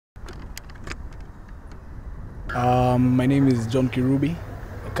My name is John Kirubi,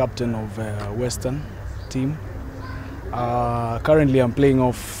 captain of Western team. Currently I'm playing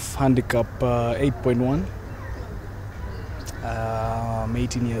off handicap 8.1. I'm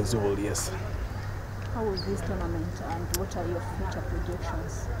 18 years old, yes. How was this tournament and what are your future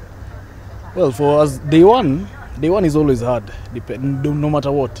projections? Well, for us, day one is always hard, no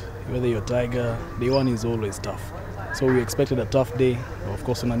matter what. Whether you're Tiger, day one is always tough. So we expected a tough day, of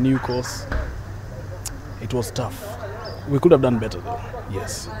course on a new course. It was tough. We could have done better though,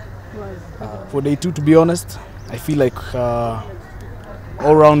 yes. For day two, to be honest, I feel like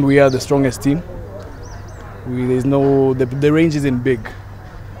all round we are the strongest team. The range isn't big,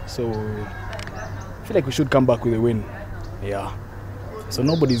 so I feel like we should come back with a win. Yeah. So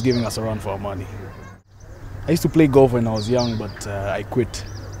nobody's giving us a run for our money. I used to play golf when I was young, but I quit.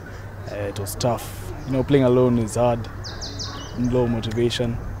 It was tough. You know, playing alone is hard, low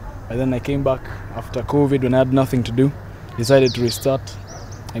motivation. And then I came back after COVID when I had nothing to do. Decided to restart.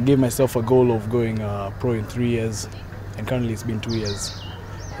 I gave myself a goal of going pro in 3 years, and currently it's been 2 years.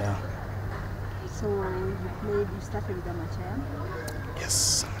 Yeah. So you started with amateur?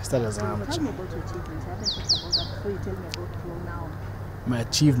 Yes, I started as an amateur. Tell me about your achievements. I haven't talked about that before you tell me about pro now. My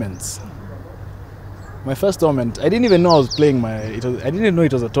achievements. My first tournament, I didn't even know I was playing I didn't know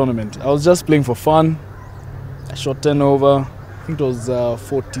it was a tournament. I was just playing for fun. I shot 10 over. I think it was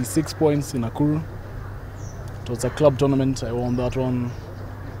 46 points in Nakuru. It was a club tournament. I won that one.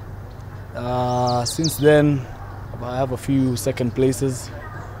 Since then, I have a few second places.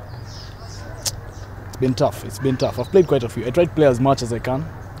 It's been tough. It's been tough. I've played quite a few. I try to play as much as I can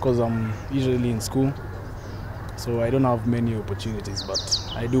because I'm usually in school. So I don't have many opportunities, but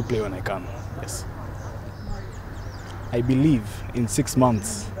I do play when I can, yes. I believe in 6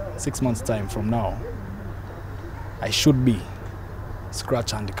 months time from now, I should be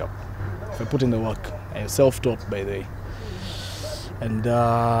scratch handicap. If I put in the work, I am self-taught by the way. And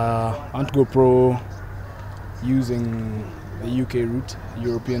I want to go pro using the UK route,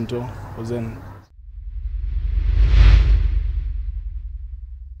 European tour, because then